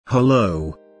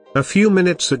Hello. A few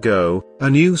minutes ago, a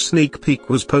new sneak peek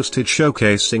was posted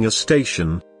showcasing a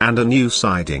station, and a new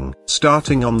siding.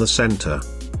 Starting on the center,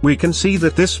 we can see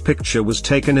that this picture was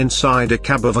taken inside a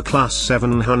cab of a Class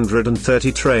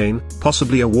 730 train,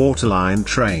 possibly a waterline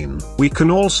train. We can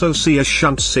also see a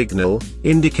shunt signal,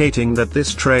 indicating that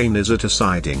this train is at a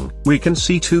siding. We can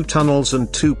see 2 tunnels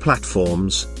and 2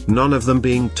 platforms, none of them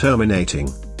being terminating.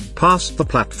 Past the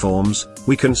platforms,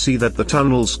 we can see that the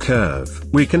tunnels curve.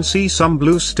 We can see some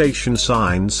blue station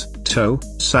signs, though,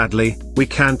 sadly, we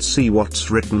can't see what's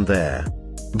written there.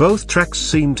 Both tracks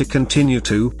seem to continue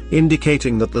to,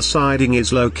 indicating that the siding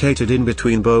is located in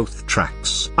between both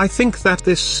tracks. I think that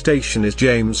this station is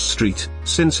James Street,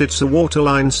 since it's a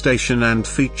waterline station and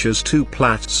features 2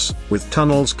 plats, with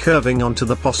tunnels curving onto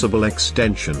the possible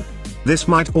extension. This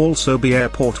might also be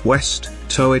Airport West,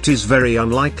 though it is very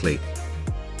unlikely.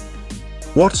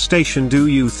 What station do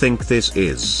you think this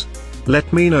is?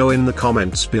 Let me know in the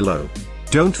comments below.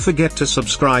 Don't forget to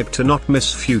subscribe to not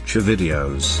miss future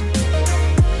videos.